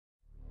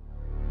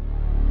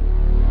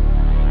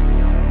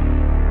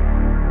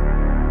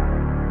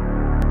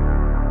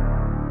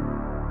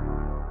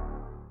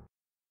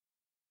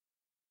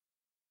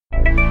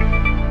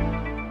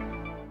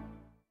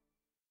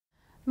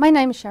My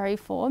name is Shari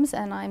Forbes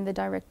and I'm the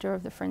Director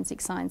of the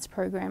Forensic Science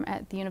Program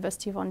at the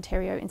University of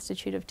Ontario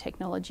Institute of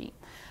Technology.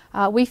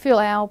 We feel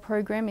our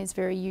program is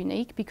very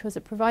unique because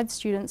it provides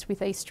students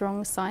with a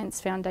strong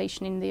science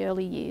foundation in the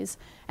early years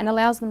and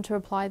allows them to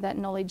apply that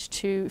knowledge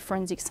to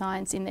forensic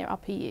science in their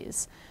upper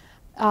years.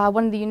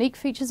 One of the unique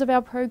features of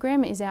our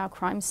program is our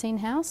crime scene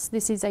house.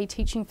 This is a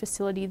teaching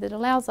facility that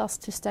allows us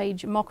to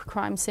stage mock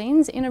crime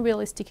scenes in a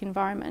realistic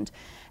environment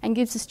and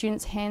gives the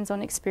students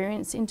hands-on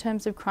experience in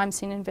terms of crime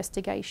scene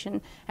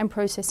investigation and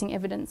processing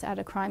evidence at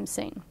a crime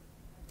scene.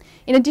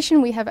 In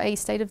addition, we have a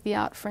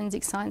state-of-the-art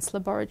forensic science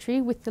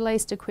laboratory with the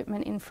latest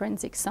equipment in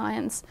forensic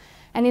science,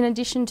 and in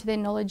addition to their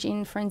knowledge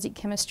in forensic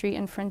chemistry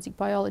and forensic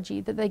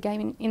biology that they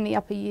gain in the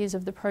upper years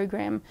of the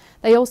program,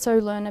 they also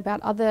learn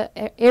about other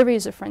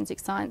areas of forensic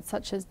science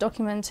such as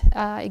document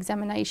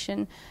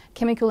examination,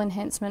 chemical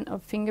enhancement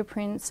of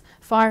fingerprints,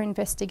 fire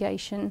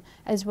investigation,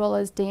 as well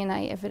as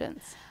DNA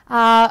evidence.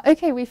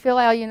 We feel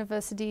our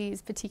university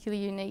is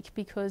particularly unique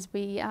because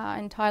we are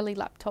an entirely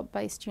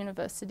laptop-based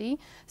university,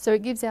 so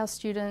it gives our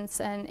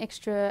students an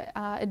extra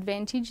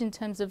advantage in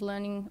terms of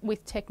learning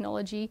with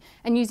technology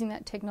and using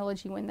that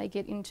technology when they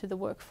get into the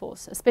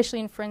workforce. Especially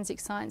in forensic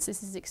science,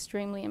 this is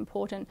extremely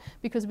important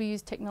because we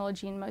use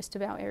technology in most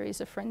of our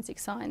areas of forensic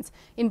science,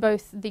 in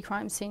both the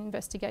crime scene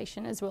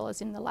investigation as well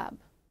as in the lab.